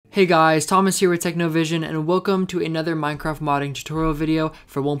Hey guys, Thomas here with Technovision, and welcome to another Minecraft modding tutorial video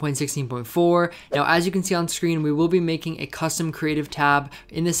for 1.16.4. Now, as you can see on screen, we will be making a custom creative tab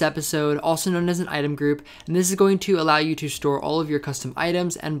in this episode, also known as an item group, and this is going to allow you to store all of your custom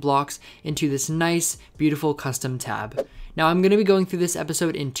items and blocks into this nice, beautiful custom tab. Now, I'm going to be going through this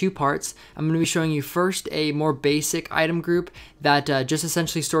episode in two parts. I'm going to be showing you first a more basic item group that just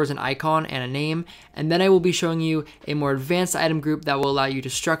essentially stores an icon and a name, and then I will be showing you a more advanced item group that will allow you to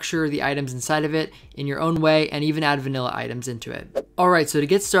structure the items inside of it in your own way and even add vanilla items into it. Alright, so to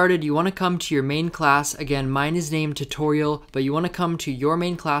get started, you want to come to your main class. Again, mine is named Tutorial, but you want to come to your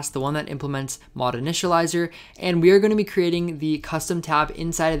main class, the one that implements Mod Initializer, and we are going to be creating the custom tab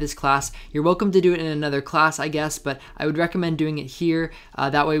inside of this class. You're welcome to do it in another class, I guess, but I would recommend doing it here.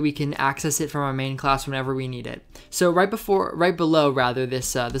 That way we can access it from our main class whenever we need it. So right below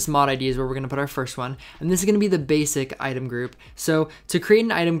this mod ID is where we're going to put our first one, and this is going to be the basic item group. So to create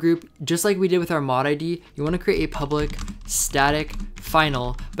an item group, just like we did with our mod ID, you want to create a public static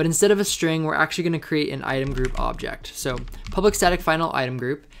final, but instead of a string, we're actually going to create an item group object. So public static final item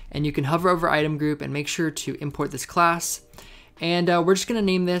group, and you can hover over item group and make sure to import this class, and we're just going to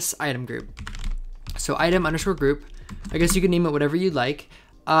name this item group. So item underscore group, I guess you can name it whatever you'd like,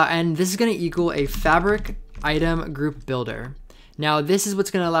 and this is going to equal a fabric item group builder. Now this is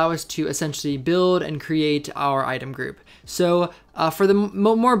what's going to allow us to essentially build and create our item group. So for the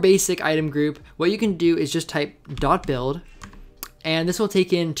more basic item group, what you can do is just type .build, and this will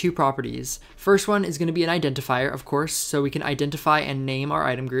take in two properties. First one is going to be an identifier, of course, so we can identify and name our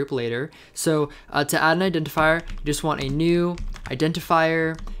item group later. So to add an identifier, you just want a new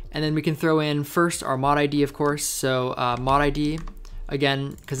identifier, and then we can throw in first our mod ID, of course. So mod ID,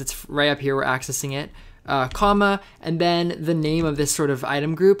 again, because it's right up here, we're accessing it. Comma, and then the name of this sort of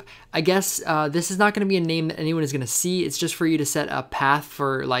item group. I guess this is not going to be a name that anyone is going to see. It's just for you to set a path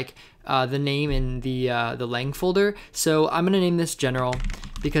for like the name in the lang folder. So I'm going to name this general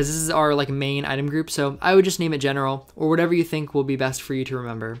because this is our like main item group. So I would just name it general or whatever you think will be best for you to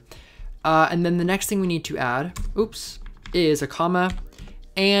remember. And then the next thing we need to add, is a comma.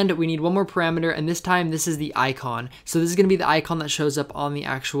 And we need one more parameter, and this time this is the icon. So this is going to be the icon that shows up on the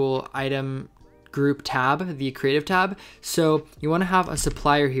actual item group tab, the creative tab. So you want to have a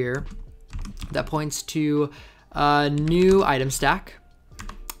supplier here that points to a new item stack,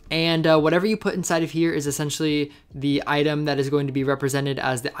 and whatever you put inside of here is essentially the item that is going to be represented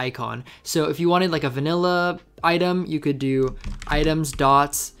as the icon. So if you wanted like a vanilla item, you could do items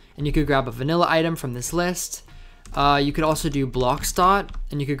dots, and you could grab a vanilla item from this list. You could also do blocks dot,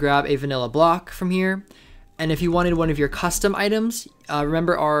 and you could grab a vanilla block from here. And if you wanted one of your custom items,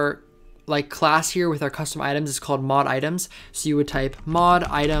 remember our class here with our custom items is called mod items. So you would type mod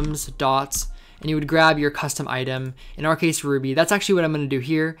items dots, and you would grab your custom item, in our case Ruby. That's actually what I'm going to do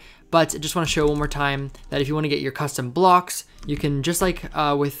here, but I just want to show one more time that if you want to get your custom blocks, you can, just like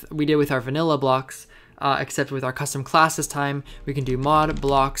we did with our vanilla blocks, except with our custom class this time, we can do mod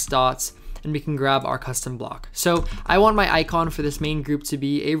blocks dots, and we can grab our custom block. So I want my icon for this main group to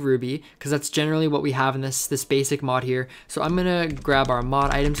be a Ruby, because that's generally what we have in this basic mod here. So I'm gonna grab our mod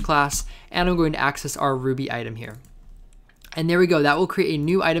items class, and I'm going to access our Ruby item here. And there we go, that will create a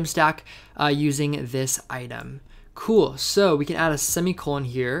new item stack using this item. Cool, so we can add a semicolon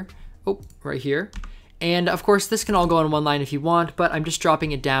here, right here. And of course, this can all go on one line if you want, but I'm just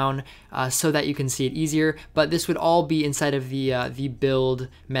dropping it down so that you can see it easier. But this would all be inside of the build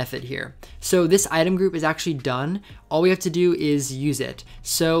method here. So this item group is actually done. All we have to do is use it.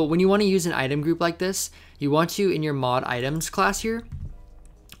 So when you want to use an item group like this, you want to, in your mod items class here,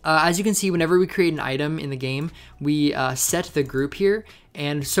 as you can see, whenever we create an item in the game, we set the group here.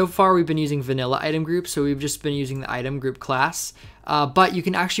 And so far we've been using vanilla item group, so we've just been using the item group class. But you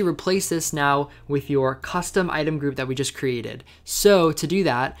can actually replace this now with your custom item group that we just created. So to do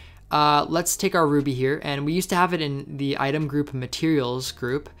that, let's take our Ruby here, and we used to have it in the item group materials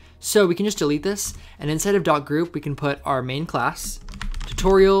group. So we can just delete this, and instead of .group, we can put our main class,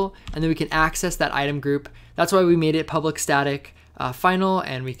 tutorial, and then we can access that item group. That's why we made it public static final,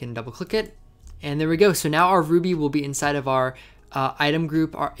 and we can double click it. And there we go. So now our Ruby will be inside of our item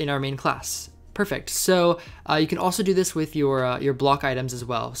group in our main class. Perfect. So you can also do this with your block items as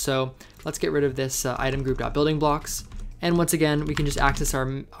well. So let's get rid of this item group.building blocks. And once again, we can just access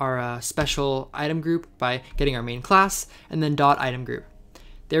our special item group by getting our main class and then .item group.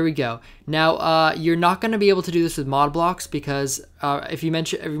 There we go. Now, you're not going to be able to do this with mod blocks because if you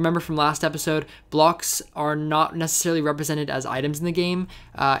remember from last episode, blocks are not necessarily represented as items in the game.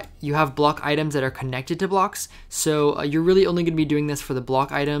 You have block items that are connected to blocks. So you're really only going to be doing this for the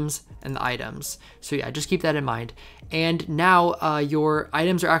block items and the items. So yeah, just keep that in mind. And now your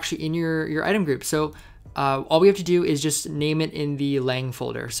items are actually in your item group. So all we have to do is just name it in the lang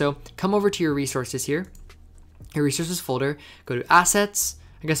folder. So come over to your resources here, your resources folder, go to assets.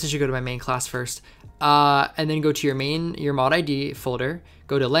 I guess I should go to my main class first, and then go to your mod ID folder,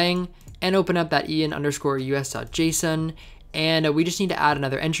 go to lang, and open up that ian_us.json, and we just need to add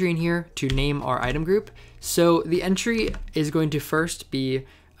another entry in here to name our item group. So the entry is going to first be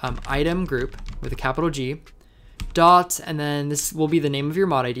item group with a capital G, dot, and then this will be the name of your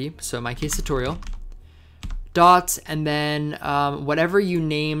mod ID, so in my case tutorial, dot, and then whatever you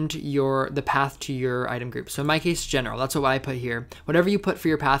named the path to your item group. So in my case, general, that's what I put here. Whatever you put for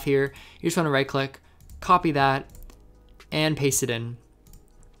your path here, you just want to right click, copy that, and paste it in.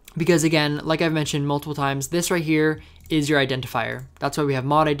 Because again, like I've mentioned multiple times, this right here is your identifier. That's why we have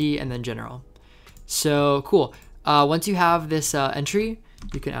mod ID and then general. So cool. Once you have this entry,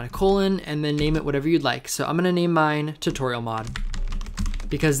 you can add a colon and then name it whatever you'd like. So I'm gonna name mine tutorial mod,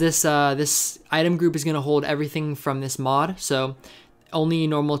 because this item group is going to hold everything from this mod, so only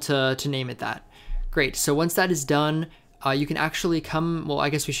normal to name it that. Great, so once that is done, you can actually I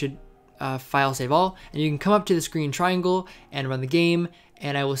guess we should file save all, and you can come up to this green triangle and run the game,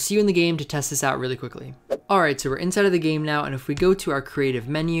 and I will see you in the game to test this out really quickly. Alright, so we're inside of the game now, and if we go to our creative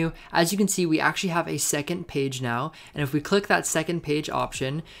menu, as you can see, we actually have a second page now, and if we click that second page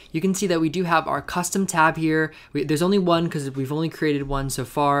option, you can see that we do have our custom tab here. There's only one because we've only created one so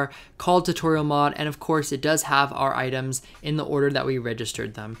far, called tutorial mod, and of course it does have our items in the order that we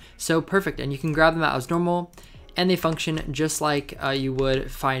registered them. So perfect, and you can grab them out as normal, and they function just like you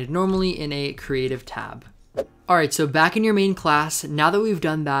would find normally in a creative tab. Alright, so back in your main class, now that we've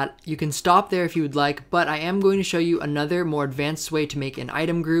done that, you can stop there if you would like, but I am going to show you another more advanced way to make an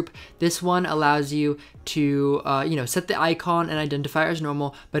item group. This one allows you to set the icon and identifier as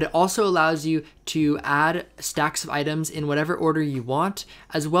normal, but it also allows you to add stacks of items in whatever order you want,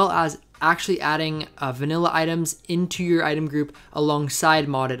 as well as actually adding vanilla items into your item group alongside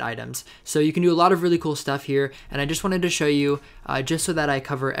modded items. So you can do a lot of really cool stuff here, and I just wanted to show you just so that I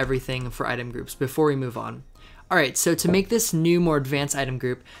cover everything for item groups before we move on. Alright, so to make this new, more advanced item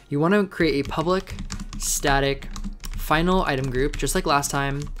group, you want to create a public static final item group, just like last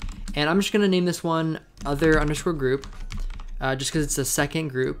time. And I'm just going to name this one other_group, just because it's a second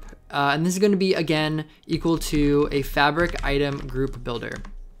group. And this is going to be, again, equal to a fabric item group builder.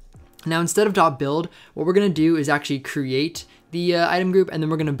 Now, instead of .build, what we're going to do is actually create the item group, and then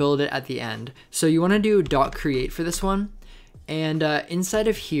we're going to build it at the end. So you want to do .create for this one. And inside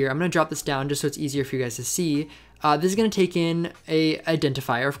of here, I'm going to drop this down just so it's easier for you guys to see. This is going to take in a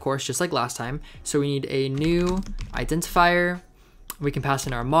identifier, of course, just like last time. So we need a new identifier. We can pass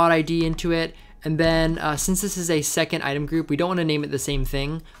in our mod ID into it. And then since this is a second item group, we don't want to name it the same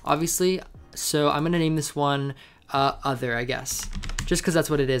thing, obviously. So I'm going to name this one other, I guess, just because that's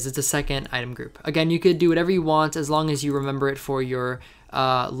what it is. It's a second item group. Again, you could do whatever you want as long as you remember it for your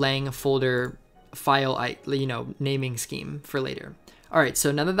lang folder file, naming scheme for later. All right,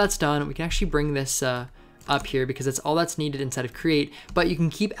 so now that that's done, we can actually bring this up here because that's all that's needed inside of create, but you can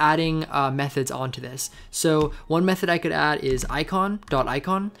keep adding methods onto this. So one method I could add is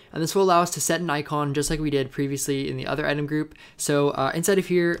icon.icon, and this will allow us to set an icon just like we did previously in the other item group. So inside of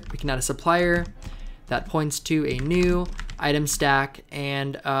here, we can add a supplier that points to a new item stack,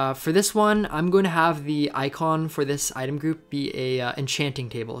 and for this one, I'm going to have the icon for this item group be a enchanting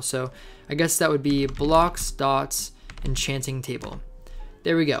table. So I guess that would be blocks.enchanting table.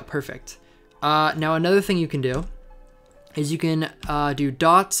 There we go, perfect. Now another thing you can do is you can do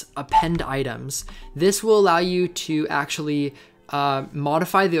 .append items. This will allow you to actually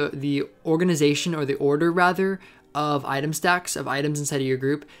modify the organization, or the order rather, of item stacks of items inside of your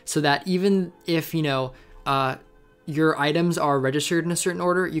group, so that even if your items are registered in a certain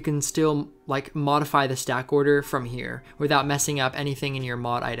order, you can still modify the stack order from here without messing up anything in your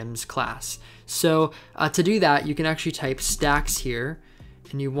mod items class. So to do that, you can actually type stacks here,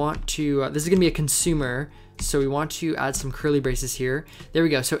 and you want to, this is gonna be a consumer, so we want to add some curly braces here. There we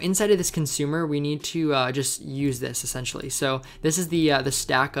go. So inside of this consumer, we need to just use this essentially. So this is the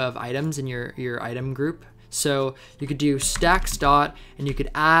stack of items in your item group. So you could do stacks dot, and you could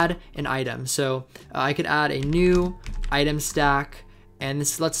add an item. So I could add a new item stack, and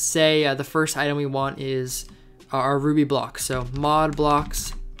this, let's say the first item we want is our Ruby block. So mod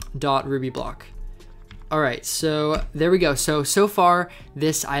blocks dot Ruby block. All right, so there we go. So far,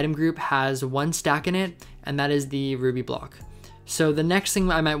 this item group has one stack in it, and that is the Ruby block. So the next thing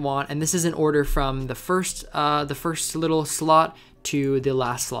I might want, and this is in order from the first little slot to the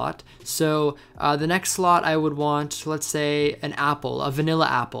last slot. So the next slot I would want, let's say, an apple, a vanilla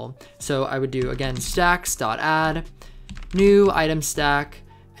apple. So I would do, again, stacks.add, new item stack,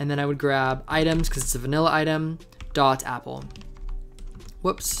 and then I would grab items, because it's a vanilla item, dot apple.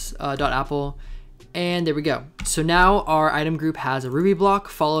 Whoops, dot apple. And there we go. So now our item group has a Ruby block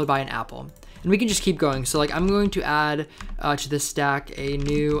followed by an apple. And we can just keep going. So like I'm going to add to this stack a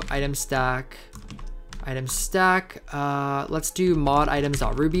new item stack. Let's do mod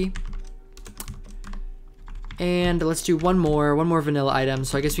items.ruby. And let's do one more vanilla item.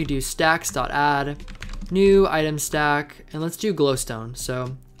 So I guess we do stacks.add, new item stack, and let's do glowstone.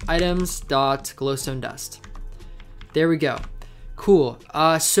 So items.glowstone dust. There we go. Cool.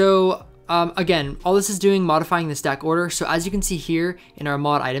 Again, all this is doing modifying the stack order. So as you can see here in our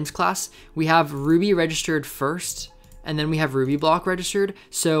mod items class, we have Ruby registered first, and then we have Ruby block registered.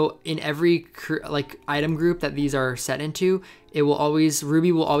 So in every item group that these are set into,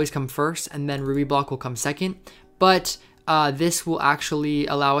 Ruby will always come first, and then Ruby block will come second. But this will actually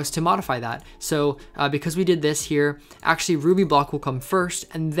allow us to modify that. So because we did this here, actually Ruby block will come first,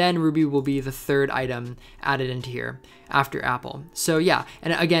 and then Ruby will be the third item added into here after apple. So yeah,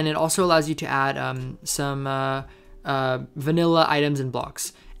 and again, it also allows you to add some vanilla items and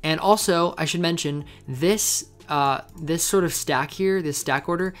blocks. And also, I should mention, this sort of stack here, this stack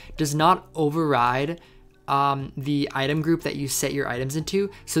order, does not override the item group that you set your items into.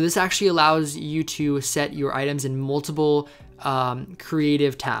 So this actually allows you to set your items in multiple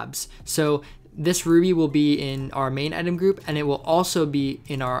creative tabs. So this Ruby will be in our main item group, and it will also be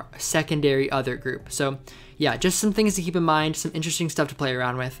in our secondary other group. So yeah, just some things to keep in mind, some interesting stuff to play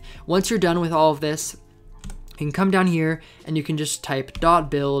around with. Once you're done with all of this, you can come down here and you can just type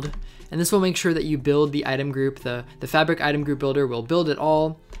 .build, and this will make sure that you build the item group. The fabric item group builder will build it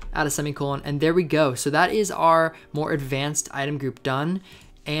all, add a semicolon, and there we go. So that is our more advanced item group done.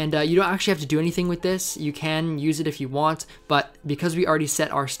 And you don't actually have to do anything with this. You can use it if you want, but because we already set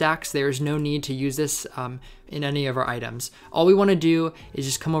our stacks, there's no need to use this in any of our items. All we want to do is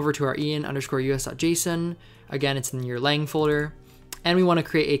just come over to our en_us.json. Again, it's in your lang folder, and we want to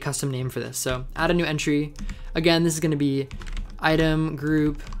create a custom name for this. So add a new entry. Again, this is going to be item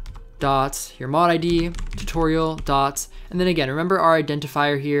group dot your mod ID tutorial dot, and then again, remember our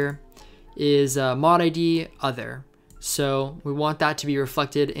identifier here is mod ID other. So we want that to be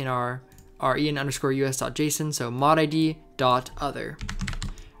reflected in our en_us.json. So mod ID dot other.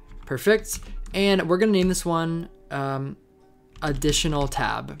 Perfect. And we're gonna name this one additional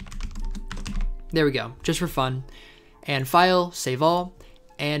tab. There we go, just for fun. And file, save all.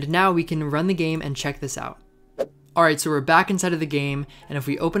 And now we can run the game and check this out. All right, so we're back inside of the game, and if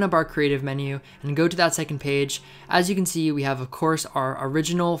we open up our creative menu and go to that second page, as you can see, we have, of course, our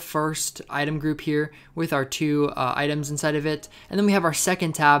original first item group here with our two items inside of it, and then we have our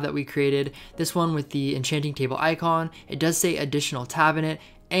second tab that we created, this one with the enchanting table icon. It does say additional tab in it,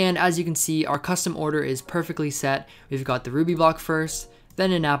 and as you can see, our custom order is perfectly set. We've got the Ruby block first,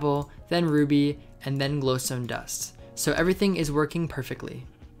 then an apple, then Ruby, and then glowstone dust. So everything is working perfectly.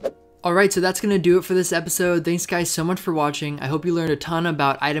 Alright, so that's going to do it for this episode. Thanks guys so much for watching. I hope you learned a ton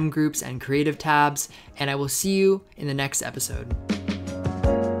about item groups and creative tabs, and I will see you in the next episode.